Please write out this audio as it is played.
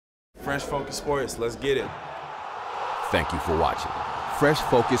Fresh Focus Sports. Let's get it. Thank you for watching Fresh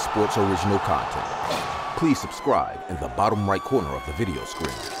Focus Sports original content. Please subscribe in the bottom right corner of the video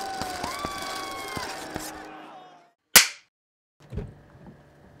screen.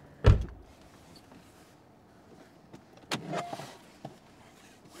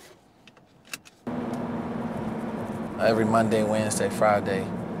 Every Monday, Wednesday, Friday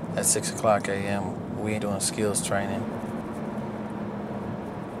at 6 o'clock a.m., we doing skills training.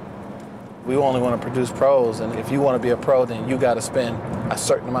 We only want to produce pros, and if you want to be a pro, then you got to spend a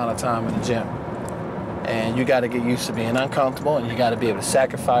certain amount of time in the gym. And you got to get used to being uncomfortable, and you got to be able to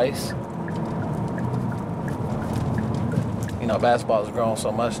sacrifice. You know, basketball has grown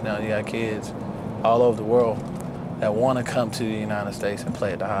so much now. You got kids all over the world that want to come to the United States and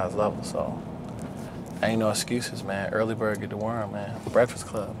play at the highest level, so ain't no excuses, man. Early bird get the worm, man. Breakfast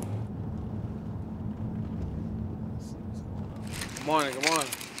Club. Good morning, good morning.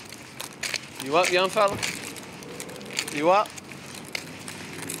 You up, young fella? You up?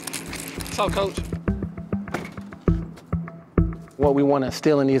 What's up, Coach? What we want to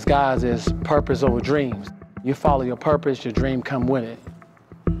instill in these guys is purpose over dreams. You follow your purpose, your dream come with it.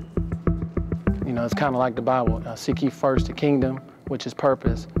 You know, it's kind of like the Bible. Seek ye first the kingdom, which is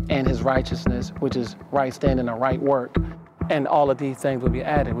purpose, and his righteousness, which is right standing and right work. And all of these things will be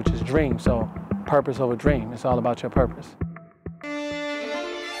added, which is dream. So purpose over dream. It's all about your purpose.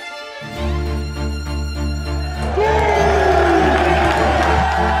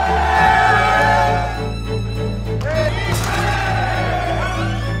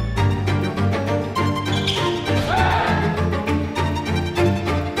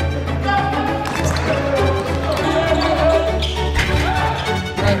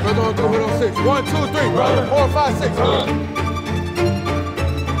 Six. 1, 2, 3, brother. 4, 5, 6.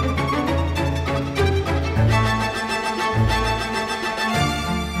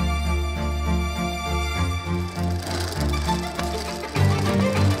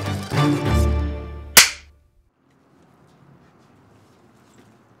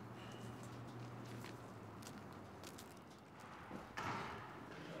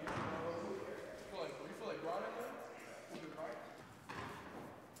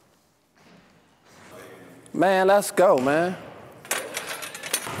 Man, let's go, man.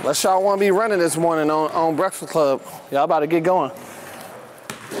 Unless y'all want to be running this morning on Breakfast Club, y'all about to get going.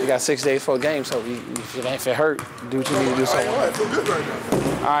 You got 6 days for a game, so if it hurt, do what you need to do. Something. I feel good right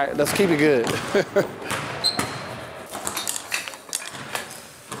now. All right, let's keep it good.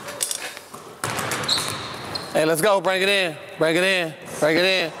 Hey, let's go. Bring it in. Bring it in. Bring it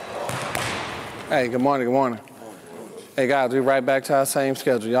in. Hey, good morning. Good morning. Hey, guys, we're right back to our same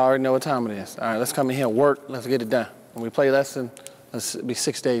schedule. Y'all already know what time it is. All right, let's come in here and work. Let's get it done. When we play lesson, let's be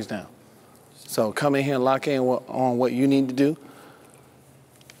 6 days down. So come in here and lock in on what you need to do.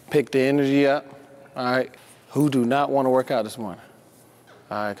 Pick the energy up. All right. Who do not want to work out this morning?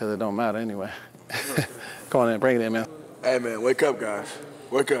 All right, because it don't matter anyway. Come on in, bring it in, man. Hey, man, wake up, guys.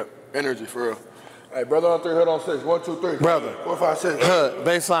 Wake up. Energy, for real. Hey, brother on 3, hood on 6. 1, 2, 3. Brother. 4, 5, 6. Hood,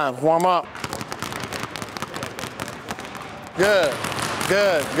 baseline, warm up. Good,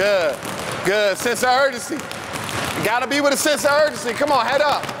 good, good, good. Sense of urgency. You gotta be with a sense of urgency. Come on, head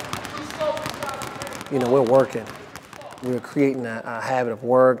up. You know, we're working. We're creating a habit of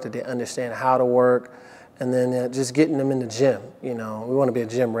work, that they understand how to work, and then just getting them in the gym. You know, we want to be a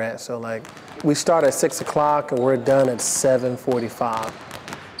gym rat. So like, we start at 6 o'clock and we're done at 7:45.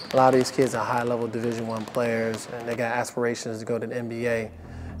 A lot of these kids are high-level Division I players, and they got aspirations to go to the NBA.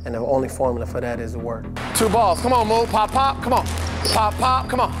 And the only formula for that is to work. 2 balls, come on, move, pop, pop, come on. Pop, pop,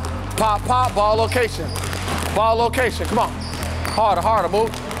 come on. Pop, pop, ball location. Ball location, come on. Harder, harder, move.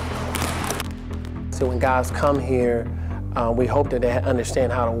 So when guys come here, we hope that they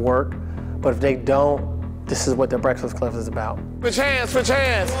understand how to work. But if they don't, this is what the Breakfast Club is about. Switch hands, switch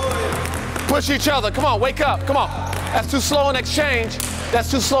hands. Push each other, come on, wake up, come on. That's too slow in exchange.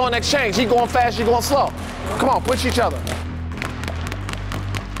 That's too slow in exchange. He going fast, you going slow. Come on, push each other.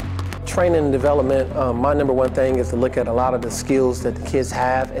 Training and development, my #1 thing is to look at a lot of the skills that the kids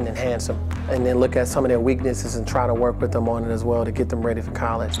have and enhance them. And then look at some of their weaknesses and try to work with them on it as well to get them ready for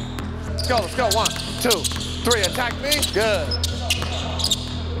college. Let's go, 1, 2, 3, attack me, good.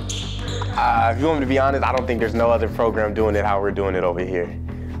 If you want me to be honest, I don't think there's no other program doing it how we're doing it over here.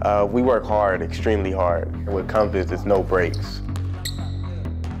 We work hard, extremely hard. And with Compass, there's no breaks.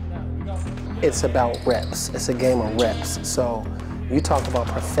 It's about reps. It's a game of reps. So you talk about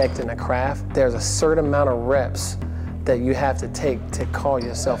perfecting a craft, there's a certain amount of reps that you have to take to call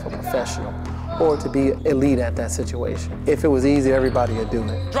yourself a professional or to be elite at that situation. If it was easy, everybody would do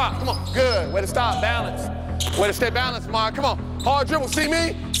it. Drop, come on, good, way to stop, balance. Way to stay balanced, Mark. Come on. Hard dribble. See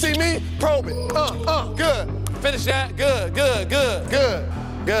me? See me? Probe it. Good. Finish that. Good, good, good, good,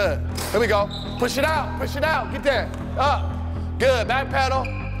 good. Here we go. Push it out. Push it out. Get there. Up. Good. Back pedal.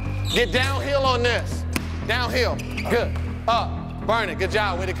 Get downhill on this. Downhill. Good. Up. Burn it. Good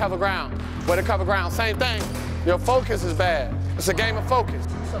job. Way to cover ground. Way to cover ground. Same thing. Your focus is bad. It's a game of focus.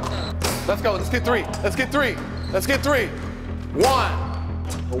 Let's go. Let's get three. Let's get three. Let's get three. One.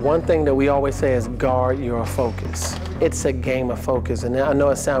 One thing that we always say is guard your focus. It's a game of focus. And I know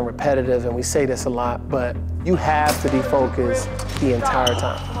it sounds repetitive and we say this a lot, but you have to be focused the entire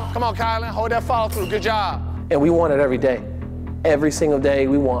time. Come on, Kylan. Hold that follow through. Good job. And we want it every day. Every single day,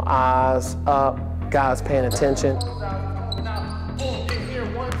 we want eyes up, guys paying attention.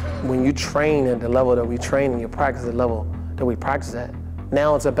 When you train at the level that we train and you practice at the level that we practice at,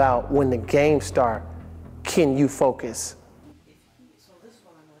 now it's about when the game starts, can you focus?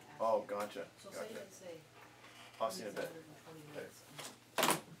 Oh, gotcha. I'll see you in a bit.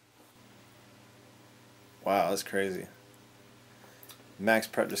 Wow, that's crazy. Max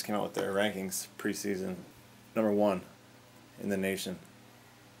Prep just came out with their rankings preseason. #1 in the nation.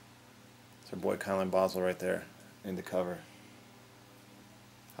 It's our boy Kylan Boswell right there in the cover.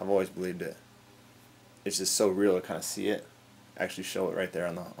 I've always believed it. It's just so real to kind of see it, actually show it right there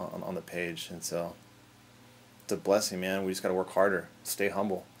on the page, and so it's a blessing, man. We just got to work harder, stay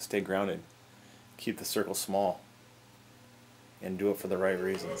humble, stay grounded, keep the circle small, and do it for the right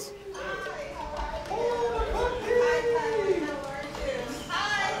reasons.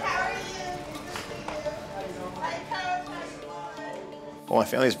 Well, my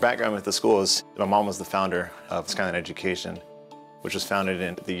family's background with the school is my mom was the founder of Kylan Education, which was founded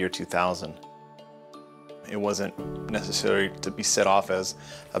in the year 2000. It wasn't necessarily to be set off as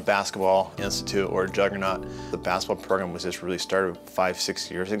a basketball institute or a juggernaut. The basketball program was just really started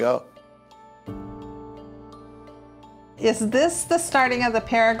 5-6 years ago. Is this the starting of the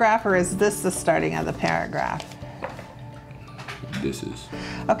paragraph or is this the starting of the paragraph? This is.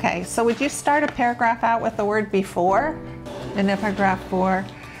 Okay, so would you start a paragraph out with the word before? In paragraph 4,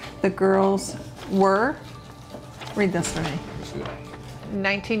 the girls were. Read this for me. In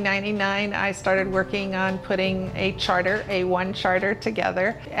 1999, I started working on putting a charter, A1 charter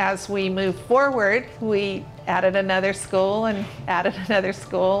together. As we moved forward, we added another school and added another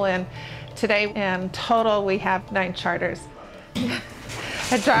school, and today in total we have 9 charters.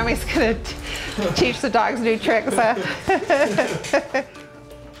 And Jeremy's gonna teach the dogs new tricks.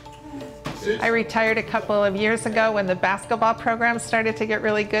 I retired a couple of years ago when the basketball program started to get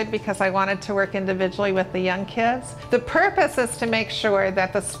really good because I wanted to work individually with the young kids. The purpose is to make sure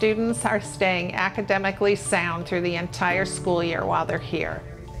that the students are staying academically sound through the entire school year while they're here.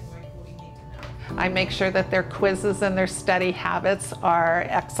 I make sure that their quizzes and their study habits are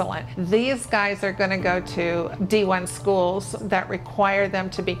excellent. These guys are going to go to D1 schools that require them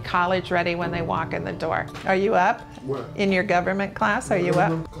to be college ready when they walk in the door. Are you up? What? In your government class? Are you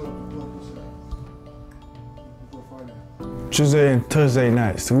up? Tuesday and Thursday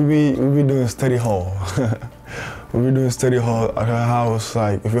nights, we be doing study hall. We be doing study hall at her house,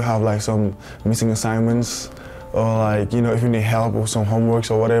 like if you have like some missing assignments, or like, you know, if you need help with some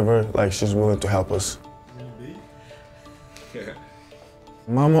homeworks or whatever, like she's willing to help us.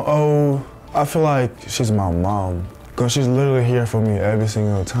 Mama O, I feel like she's my mom, because she's literally here for me every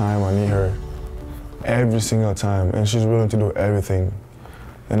single time I need her. Every single time, and she's willing to do everything.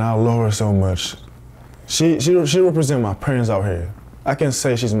 And I love her so much. She represents my parents out here. I can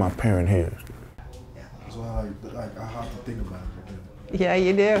say she's my parent here. So I have to think about it. Yeah,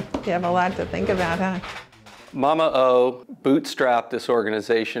 you do. You have a lot to think about, huh? Mama O bootstrapped this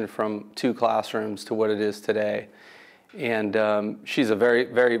organization from 2 classrooms to what it is today. And she's a very,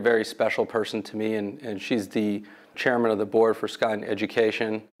 very, very special person to me, and she's the chairman of the board for Kylan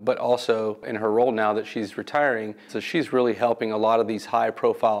Education, but also in her role now that she's retiring. So she's really helping a lot of these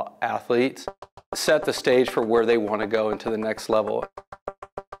high-profile athletes set the stage for where they want to go into the next level.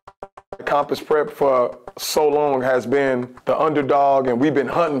 Campus Prep for so long has been the underdog, and we've been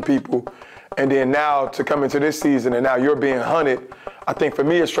hunting people. And then now to come into this season and now you're being hunted, I think for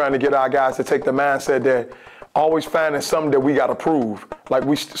me it's trying to get our guys to take the mindset that always finding something that we got to prove.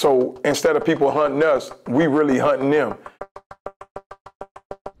 So instead of people hunting us, we really hunting them.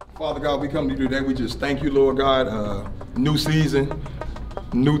 Father God, we come to you today. We just thank you, Lord God. New season,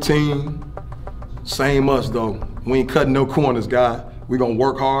 new team, same us though. We ain't cutting no corners, God. We're gonna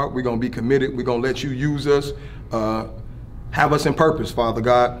work hard, we're gonna be committed, we're gonna let you use us, have us in purpose, Father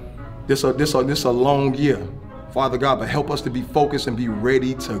God. This a long year, Father God, but help us to be focused and be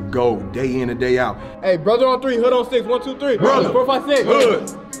ready to go day in and day out. Hey, brother on 3, hood on 6, 1, 2, 3. Brother, 4, 5, 6. Hood.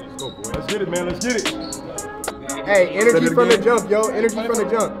 Let's go, boy. Let's get it, man, let's get it. Hey, energy from the jump, yo. Energy from the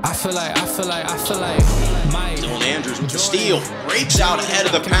jump. I feel like Dylan Andrews with the steal. Breaks out ahead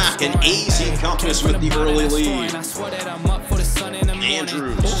of the pack, and AZ Compass with the early lead.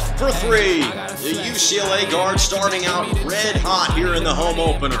 Andrews for three. The UCLA guard starting out red hot here in the home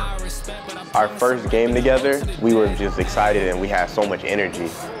opener. Our first game together, we were just excited and we had so much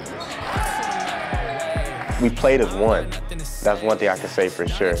energy. We played as one. That's one thing I can say for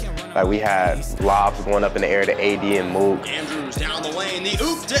sure. Like, we had lobs going up in the air to AD and Mook. Andrews down the lane, the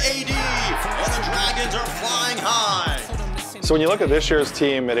oop to AD, and the Dragons are flying high. So when you look at this year's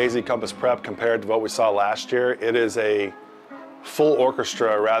team at AZ Compass Prep compared to what we saw last year, it is a full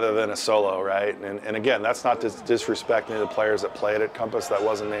orchestra rather than a solo, right? And again, that's not disrespecting the players that played at Compass that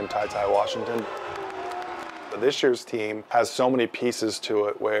wasn't named Ty Washington. But this year's team has so many pieces to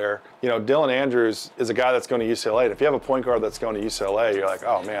it where, you know, Dylan Andrews is a guy that's going to UCLA. And if you have a point guard that's going to UCLA, you're like,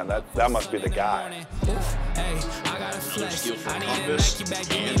 oh man, that must be the guy. Another steal from Compass.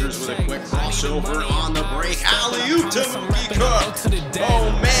 Andrews with a quick crossover on the break. Alley-oop to Mookie Cook. Oh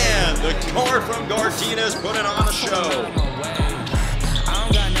man, the guard from Gardina's putting on a show.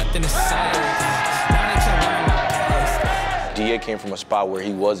 DA came from a spot where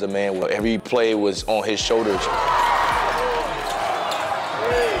he was a man, where every play was on his shoulders.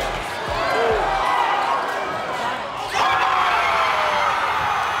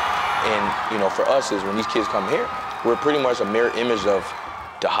 And, you know, for us is when these kids come here, we're pretty much a mirror image of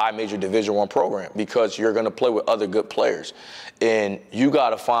the high major Division I program because you're going to play with other good players. And you got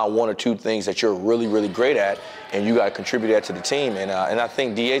to find one or two things that you're really, really great at, and you got to contribute that to the team. And I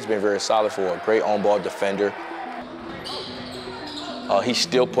think DA's been very solid for a great on-ball defender. He's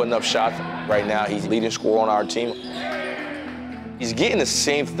still putting up shots right now. He's leading scorer on our team. He's getting the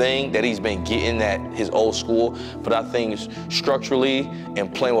same thing that he's been getting at his old school, but I think structurally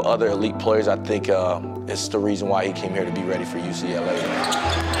and playing with other elite players, I think it's the reason why he came here to be ready for UCLA.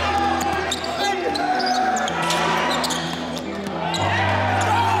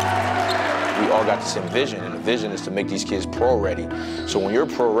 We all got the same vision, and the vision is to make these kids pro-ready. So when you're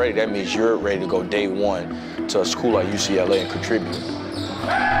pro-ready, that means you're ready to go day one to a school like UCLA and contribute.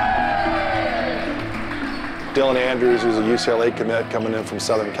 Dylan Andrews, who's a UCLA commit coming in from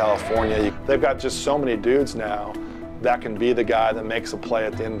Southern California. They've got just so many dudes now that can be the guy that makes a play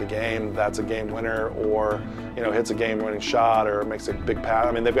at the end of the game, that's a game winner, or, you know, hits a game-winning shot or makes a big pass.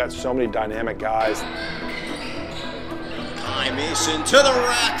 I mean, they've got so many dynamic guys. Kai Mason to the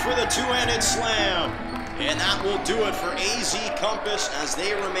rack for the two-handed slam. And that will do it for AZ Compass as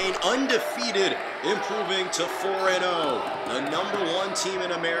they remain undefeated, improving to 4-0. The #1 team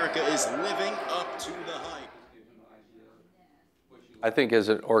in America is living up to the hype. I think as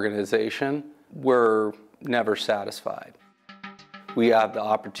an organization, we're never satisfied. We have the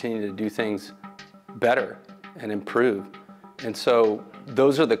opportunity to do things better and improve. And so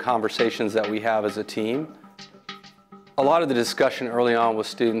those are the conversations that we have as a team. A lot of the discussion early on with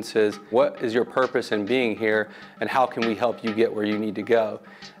students is, what is your purpose in being here, and how can we help you get where you need to go?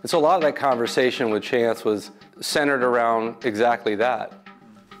 And so a lot of that conversation with Chance was centered around exactly that.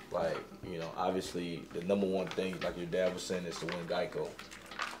 Like, you know, obviously the #1 thing, like your dad was saying, is to win GEICO.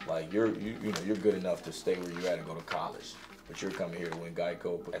 Like, you know, you're good enough to stay where you're at and go to college, but you're coming here to win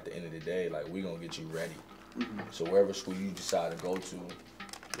GEICO. But at the end of the day, like, we're gonna get you ready. So wherever school you decide to go to,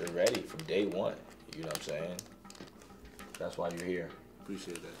 you're ready from day one. You know what I'm saying? That's why you're here.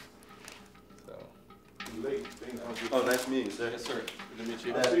 Appreciate that. So. Oh, nice meeting you, sir. Yes, sir. Good to meet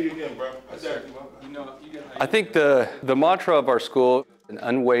you. I'll see you again, bro. Yes, sir. I think the mantra of our school, an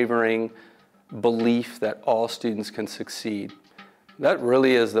unwavering belief that all students can succeed. That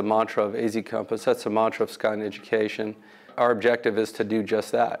really is the mantra of AZ Compass. That's the mantra of Skyline Education. Our objective is to do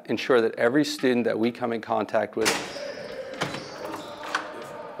just that, ensure that every student that we come in contact with,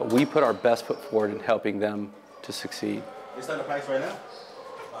 we put our best foot forward in helping them to succeed. You starting to practice right now?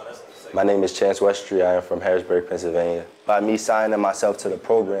 My name is Chance Westry. I am from Harrisburg, Pennsylvania. By me signing myself to the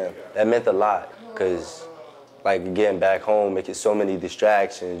program, that meant a lot, because like getting back home, making so many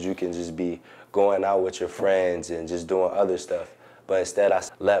distractions, you can just be going out with your friends and just doing other stuff. But instead, I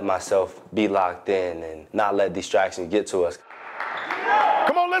let myself be locked in and not let distractions get to us.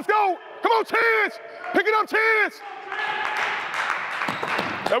 Come on, let's go. Come on, Chance. Pick it up, Chance.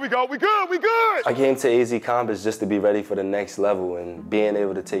 There we go. We good. We good. I came to AZ Compass just to be ready for the next level and being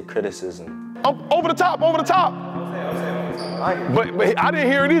able to take criticism. Over the top, over the top. But I didn't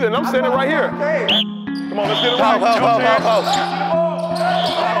hear it either, and I'm standing right here. Come on, let's get it right.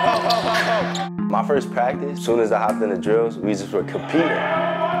 My first practice, as soon as I hopped in the drills, we just were competing.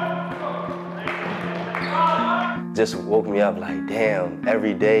 Just woke me up like, damn,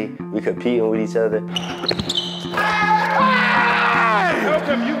 every day we competing with each other.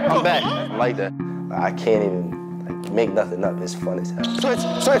 I'm back. I like that. I can't even make nothing up. It's fun as hell. Switch.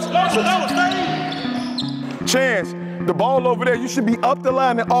 Chance, the ball over there, you should be up the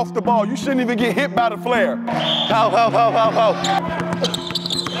line and off the ball. You shouldn't even get hit by the flare. Help.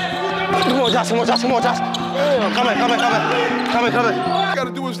 Come on, Josh. Coming. All you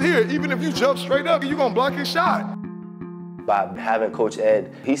gotta do is here. Even if you jump straight up, you're gonna block his shot. By having Coach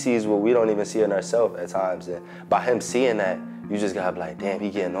Ed, he sees what we don't even see in ourselves at times. And by him seeing that, you just gotta be like, damn, he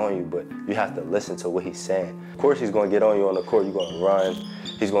getting on you, but you have to listen to what he's saying. Of course he's gonna get on you on the court, you're gonna run,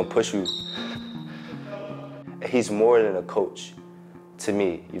 he's gonna push you. He's more than a coach to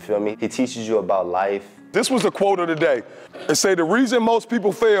me, you feel me? He teaches you about life. This was the quote of the day. It say the reason most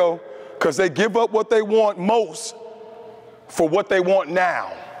people fail, because they give up what they want most for what they want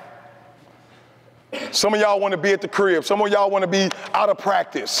now. Some of y'all want to be at the crib. Some of y'all want to be out of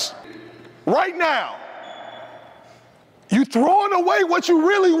practice. Right now, you throwing away what you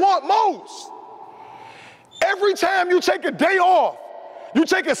really want most. Every time you take a day off, you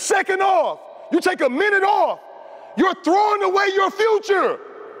take a second off, you take a minute off, you're throwing away your future.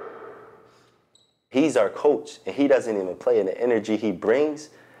 He's our coach, and he doesn't even play, and the energy he brings,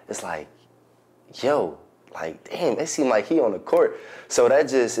 it's like, yo, like, damn, it seemed like he on the court. So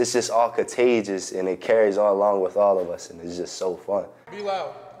it's just all contagious, and it carries on along with all of us, and it's just so fun. Be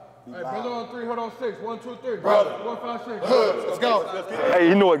loud. Hey, brother on 3, hold on 6. 1, 2, 3. Brother. 1, 5, 6. Let's go. Hey,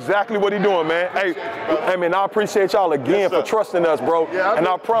 you know exactly what he's doing, man. Hey, man, I appreciate y'all again for trusting us, bro. Yeah, and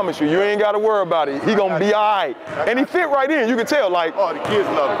I promise you, you ain't got to worry about it. He gonna be all right. And he fit right in. You can tell, like. Oh, the kids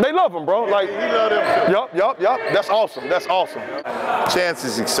love him. They love him, bro. Like. He love him too. Yup. That's awesome. Chance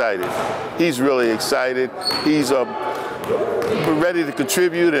is excited. He's really excited. He's ready to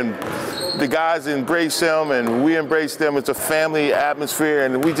contribute, and the guys embrace him, and we embrace them. It's a family atmosphere,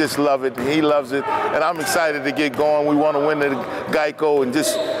 and we just love it. He loves it, and I'm excited to get going. We want to win the GEICO and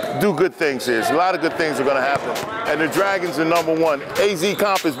just do good things here. A lot of good things are going to happen. And the Dragons are #1. AZ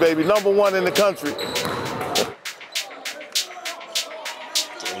Campus, baby, #1 in the country.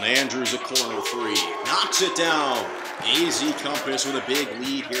 Dylan Andrews at corner 3. Knocks it down. AZ Campus with a big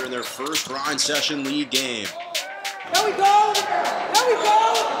lead here in their first grind session league game. There we go.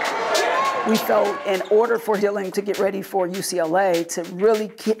 We felt in order for Dylan to get ready for UCLA to really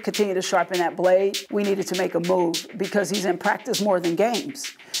continue to sharpen that blade, we needed to make a move because he's in practice more than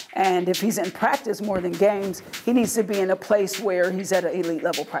games. And if he's in practice more than games, he needs to be in a place where he's at an elite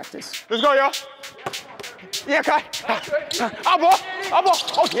level practice. Let's go, y'all. Yeah, Kai. Up ball.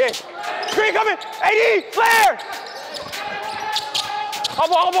 Oh, yeah. Screen coming. AD, flare. Up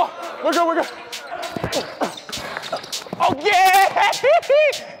ball. We're good. Oh, yeah.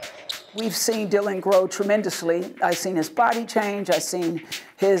 We've seen Dylan grow tremendously. I've seen his body change. I've seen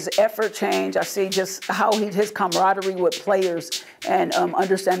his effort change. I've seen just how his camaraderie with players and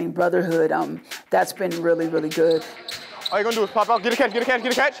understanding brotherhood. That's been really, really good. All you're going to do is pop out, get a catch.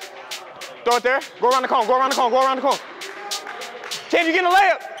 Throw it there. Go around the cone. Chance, you getting a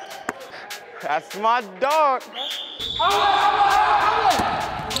layup. That's my dog.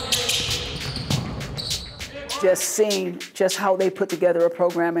 Just seeing just how they put together a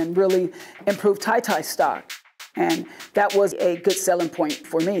program and really improve Ty stock. And that was a good selling point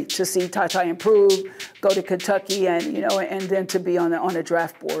for me to see Ty improve, go to Kentucky, and and then to be on the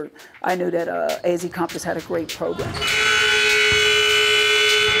draft board. I knew that AZ Campus had a great program.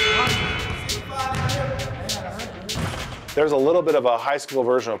 There's a little bit of a high school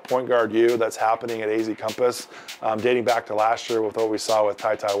version of point guard U that's happening at AZ Campus, dating back to last year with what we saw with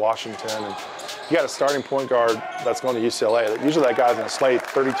Ty Washington. And you got a starting point guard that's going to UCLA. Usually that guy's going to slate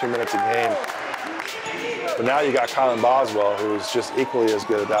 32 minutes a game. But now you got Kylan Boswell, who's just equally as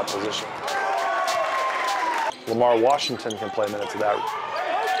good at that position. Lamar Washington can play minutes of that.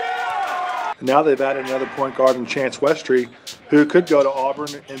 And now they've added another point guard in Chance Westry, who could go to Auburn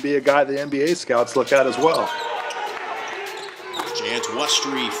and be a guy the NBA scouts look at as well. Chance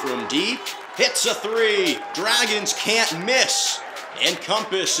Westry from deep, hits a 3. Dragons can't miss. And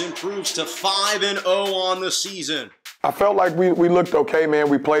Campus improves to 5-0 on the season. I felt like we looked okay, man.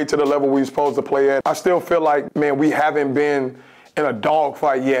 We played to the level we were supposed to play at. I still feel like, man, we haven't been in a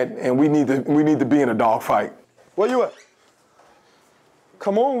dogfight yet, and we need to be in a dogfight. Where you at?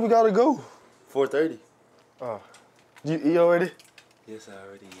 Come on, we gotta go. 4:30. You eat already? Yes, I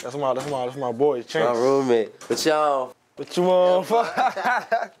already eat. That's my boy, Chance. My roommate. But y'all. What you want?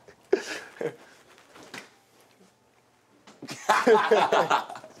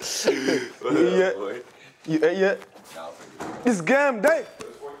 You ate yet? No. It's game day.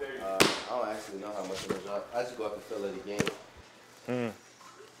 I don't actually know how much I'm gonna drop. I just go up and feel of the game.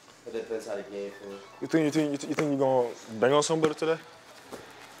 It depends how the game feels. You think you're gonna bang on somebody today?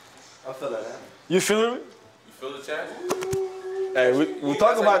 I feel that. You feel it? You feel the chance? Hey, we'll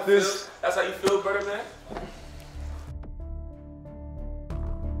talk about this. That's how you feel, brother, man?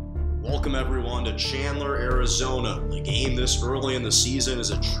 Welcome everyone to Chandler, Arizona. A game this early in the season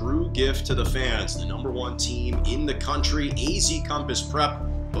is a true gift to the fans. The #1 team in the country, AZ Compass Prep,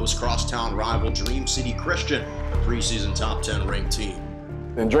 hosts crosstown rival Dream City Christian, a preseason top 10 ranked team.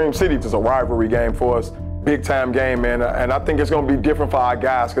 And Dream City is a rivalry game for us. Big time game, man. And I think it's going to be different for our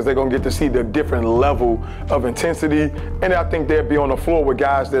guys because they're going to get to see the different level of intensity. And I think they'll be on the floor with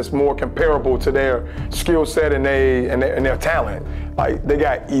guys that's more comparable to their skill set and their talent. Like, they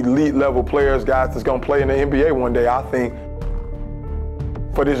got elite level players, guys that's going to play in the NBA one day. I think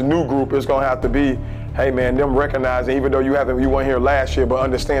for this new group, it's going to have to be, hey, man, them recognizing, even though you weren't here last year, but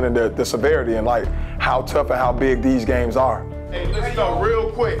understanding the severity and, like, how tough and how big these games are. Hey, listen up real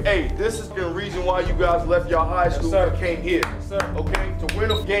quick. Hey, this has been the reason why you guys left your high school and came here. Okay? To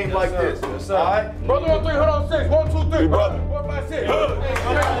win a game like this. All right? Brother on 3, hold on 6. 1, 2, 3, brother. 1, 5, 6.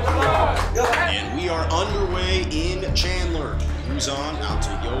 And we are underway in Chandler. Uzan out to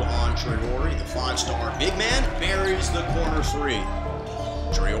Johan Traore, the 5-star big man, buries the corner 3.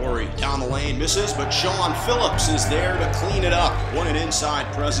 Traore down the lane, misses, but Sean Phillips is there to clean it up. What an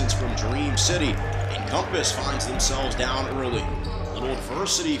inside presence from Dream City. And Compass finds themselves down early. A little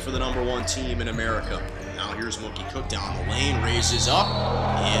adversity for the #1 team in America. Now here's Mookie Cook down the lane, raises up,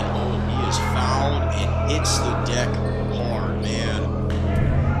 and he is fouled and hits the deck hard, man.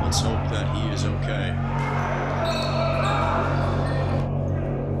 Let's hope that he is okay.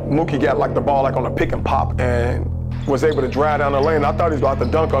 Mookie got like the ball like on a pick and pop and was able to drive down the lane. I thought he was about to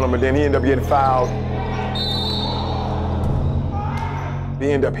dunk on him, and then he ended up getting fouled.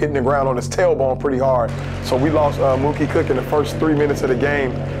 He ended up hitting the ground on his tailbone pretty hard. So we lost Mookie Cook in the first 3 minutes of the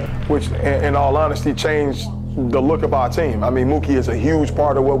game, which in all honesty changed the look of our team. I mean, Mookie is a huge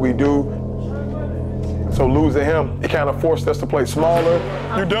part of what we do. So losing him, it kind of forced us to play smaller.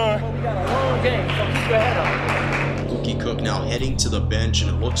 You done? We got a long game, so keep your head up. Mookie Cook now heading to the bench, and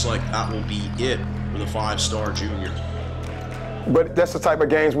it looks like that will be it for the 5-star junior. But that's the type of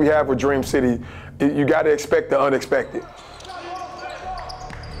games we have with Dream City. You got to expect the unexpected.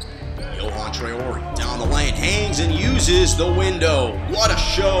 Johan Traore down the lane, hangs and uses the window. What a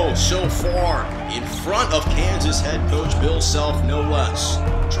show so far in front of Kansas head coach Bill Self, no less.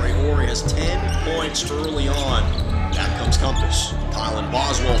 Traore has 10 points early on. Back comes Compass. Kylan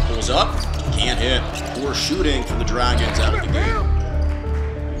Boswell pulls up, can't hit. Poor shooting for the Dragons out of the game.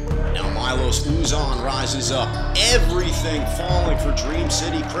 Now Milos Uzan rises up. Everything falling for Dream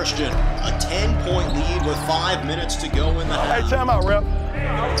City Christian. A 10-point lead with 5 minutes to go in the half. Hey, time out, rep. 4.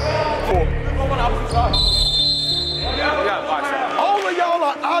 All of y'all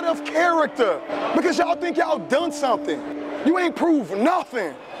are out of character because y'all think y'all done something. You ain't proved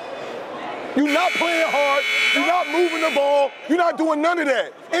nothing. You're not playing hard. You're not moving the ball. You're not doing none of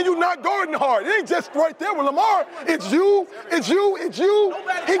that. And you're not guarding hard. It ain't just right there with Lamar. It's you. It's you. It's you.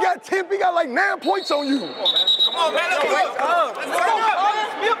 He got 10. He got like 9 points on you. Come on, man. Let's go.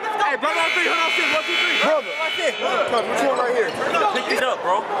 Hey, brother, on 3, hold on 6. 1, 2, 3. Brother. Come, what you want right here? Pick this up,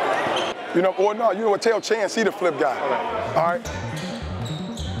 bro. You know, or no, you know what? Tell Chance, he the flip guy. All right.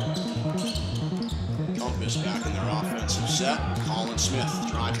 Compass back in their offensive set. Colin Smith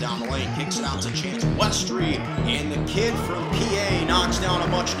drives down the lane, kicks it out to Chance Westry, and the kid from PA knocks down a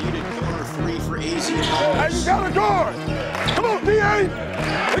much-needed corner 3 for AZ. Hey, you got a guard. Come on, DA.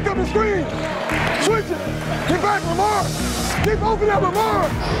 Pick up the screen. Switch it. Get back, Lamar. Keep opening up, Lamar.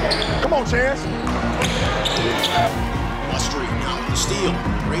 Come on, Chance. Westry now with the steal.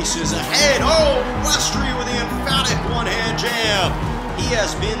 Races ahead. Oh, Westry with the emphatic one-hand jam. He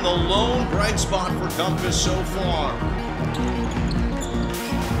has been the lone bright spot for Compass so far.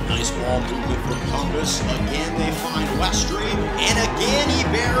 Nice ball movement from Compass. Again, they find Westry, and again he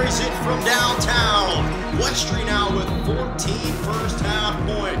buries it from downtown. Westry now with 14 first-half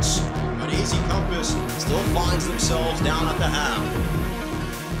points. But AZ Compass still finds themselves down at the half.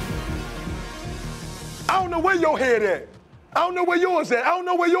 I don't know where your head at. I don't know where yours at. I don't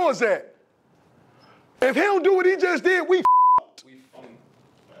know where yours at. If he don't do what he just did, we f***ed.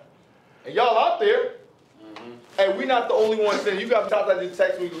 And y'all out there, hey, we not the only ones saying, you got top that just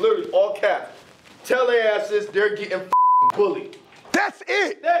text me, literally all cap. Tell their asses they're getting bullied. That's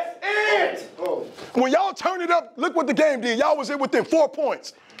it. That's it. Oh. When y'all turn it up, look what the game did. Y'all was in within 4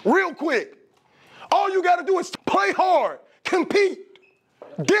 points, real quick. All you got to do is play hard, compete,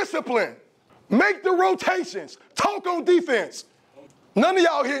 discipline, make the rotations, talk on defense. None of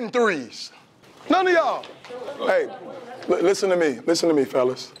y'all hitting threes. None of y'all. Hey, listen to me,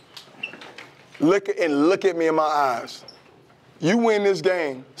 fellas. Look at me in my eyes. You win this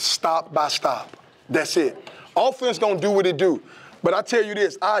game stop by stop. That's it. Offense gonna do what it do. But I tell you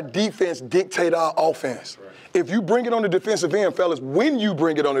this, our defense dictate our offense. If you bring it on the defensive end, fellas, when you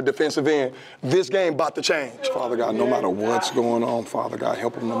bring it on the defensive end, this game about to change. Father God, no matter what's going on, Father God,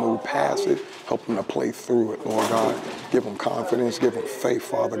 help them to move past it, help them to play through it, Lord God. Give them confidence, give them faith,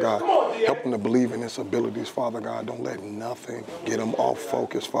 Father God. Help them to believe in its abilities, Father God. Don't let nothing get them off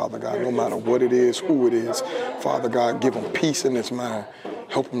focus, Father God, no matter what it is, who it is. Father God, give them peace in its mind.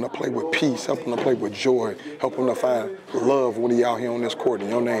 Help them to play with peace, help them to play with joy, help them to find love when he out here on this court. In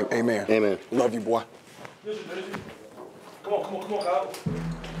your name, amen. Amen. Love you, boy. Come on, Kyle.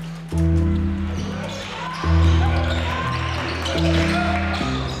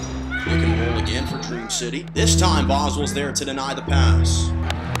 Pick and roll again for Dream City. This time, Boswell's there to deny the pass.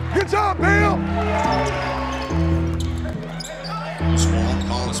 Good job, Bill! Small,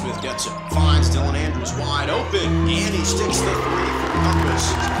 Colin Smith gets it. Finds Dylan Andrews wide open, and he sticks the three for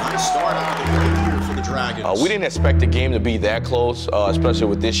Compass. Nice start out of the break here for the Dragons. We didn't expect the game to be that close, especially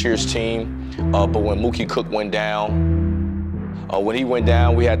with this year's team. But when Mookie Cook went down,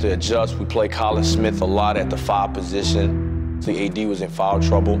 we had to adjust. We played Colin Smith a lot at the 5 position. The AD was in foul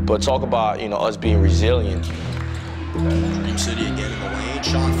trouble. But talk about, us being resilient. Dream City again in the lane.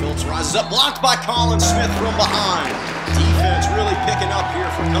 Sean Phillips rises up, blocked by Colin Smith from behind. Defense really picking up here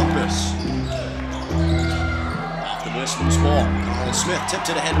for Compass. Off the Wisdom's ball. Colin Smith tipped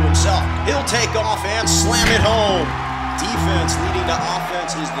it ahead to himself. He'll take off and slam it home. Defense leading to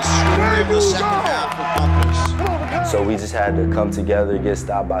offense is the story of the second half for Compass. So we just had to come together, get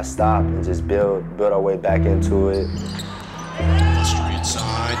stop by stop, and just build our way back into it. Westry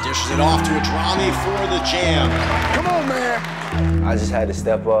inside, dishes it off to Adrami for the jam. Come on, man. I just had to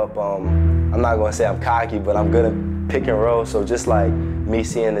step up. I'm not gonna say I'm cocky, but I'm good at pick and roll. So just like me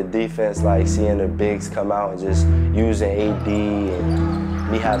seeing the defense, like seeing the bigs come out and just using AD and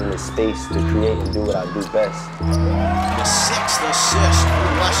me having the space to create and do what I do best. The 6th assist for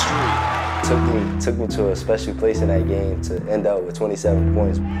Westry. Took me to a special place in that game to end up with 27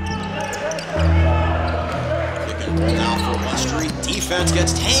 points. Now for Westry, defense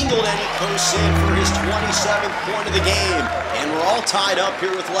gets tangled and he coasts in for his 27th point of the game. And we're all tied up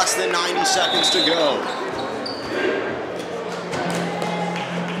here with less than 90 seconds to go.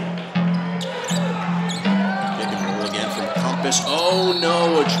 Pick and roll again from Compass. Oh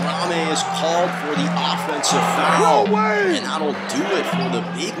no, Adrame is called for the offensive foul. No way! And that'll do it for the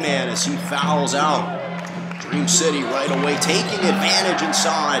big man as he fouls out. Dream City right away taking advantage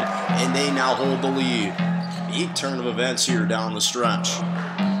inside, and they now hold the lead. Big turn of events here down the stretch.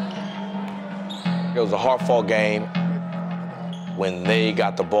 It was a hard-fought game. When they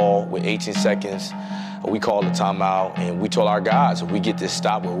got the ball with 18 seconds, we called a timeout, and we told our guys, if we get this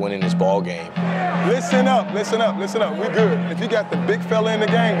stop, we're winning this ball game. Listen up, listen up, listen up. We good. If you got the big fella in the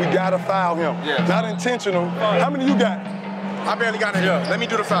game, we gotta foul him. Yeah. Not intentional. How many you got? I barely got any. Let me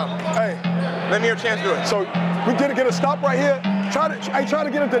do the foul. Hey. Let me hear Chance do it. So we get a stop right here. Try to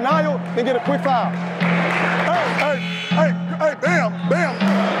get a denial and get a quick foul. Hey, bam, bam.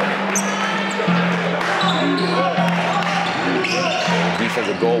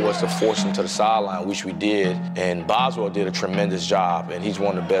 Defensive goal was to force him to the sideline, which we did, and Boswell did a tremendous job, and he's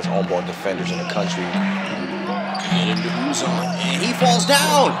one of the best on-ball defenders in the country. And he falls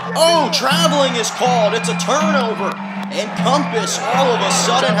down. Oh, traveling is called. It's a turnover. And Compass all of a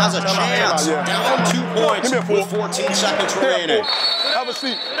sudden has a chance. Down 2 points with 14 seconds remaining. Have a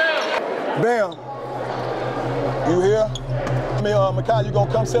seat. Bam. You here? Makai, you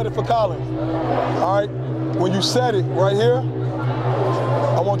gonna come set it for Colin. All right? When you set it right here,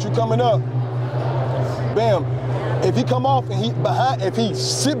 I want you coming up. Bam. If he come off and if he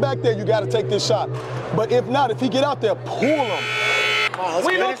sit back there, you gotta take this shot. But if not, if he get out there, pull him.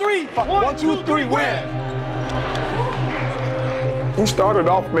 Win on 3. 1, 2, 3, win. He started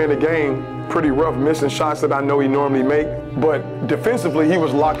off, man, the game pretty rough, missing shots that I know he normally make. But defensively, he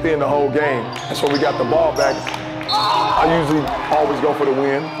was locked in the whole game. And so we got the ball back. I usually always go for the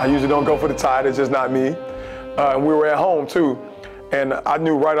win. I usually don't go for the tie. It's just not me. And we were at home too. And I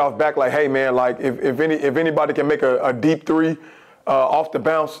knew right off back, like, hey man, like if anybody can make a deep 3 off the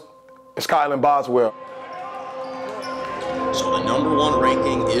bounce, it's Kylan Boswell. So the #1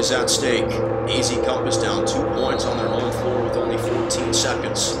 ranking is at stake. AZ Compass down 2 points on their home floor with only 14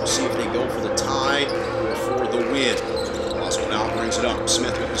 seconds. We'll see if they go for the tie or for the win. Boswell now brings it up.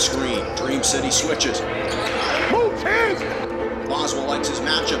 Smith with the screen. Dream City switches. Move, hands! Boswell likes his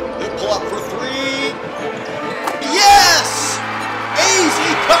matchup. He'll pull up for 3. Yes! AZ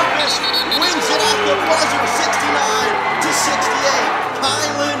Compass wins it at the buzzer, 69-68.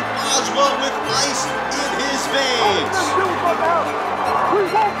 Kylan Boswell with ice in his his veins.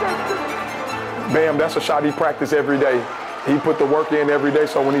 Bam, that's a shot he practiced every day. He put the work in every day,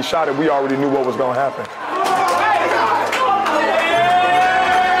 so when he shot it, we already knew what was going to happen.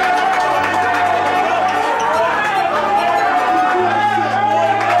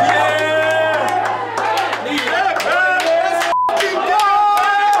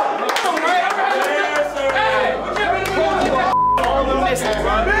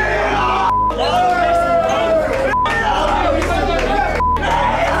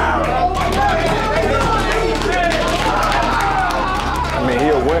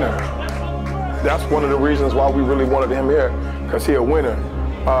 That's one of the reasons why we really wanted him here, because he's a winner.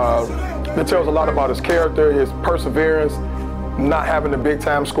 It tells a lot about his character, his perseverance, not having a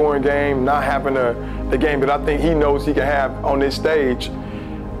big-time scoring game, not having the game that I think he knows he can have on this stage,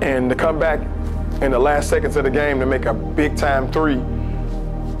 and to come back in the last seconds of the game to make a big-time three.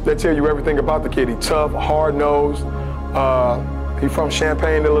 They tell you everything about the kid. He's tough, hard-nosed. He's from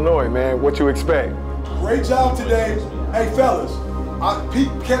Champaign, Illinois, man. What you expect? Great job today. Hey, fellas. Pete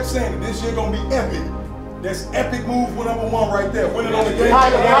kept saying that this year gonna be epic. That's epic move number one right there. Winning on the game.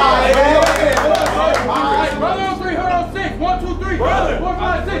 All right, brother on 3, hold on 6. 1, 2, 3. Brother. 4,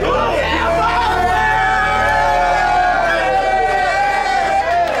 5, 6.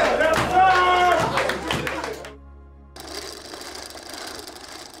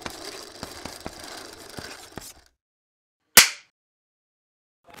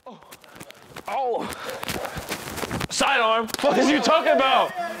 Oh. Sidearm? What are you talking about?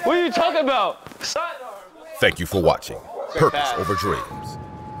 What are you talking about? Sidearm. Thank you for watching Purpose Over Dreams.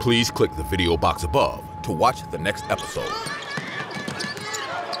 Please click the video box above to watch the next episode.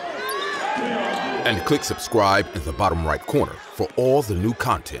 And click subscribe in the bottom right corner for all the new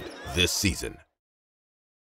content this season.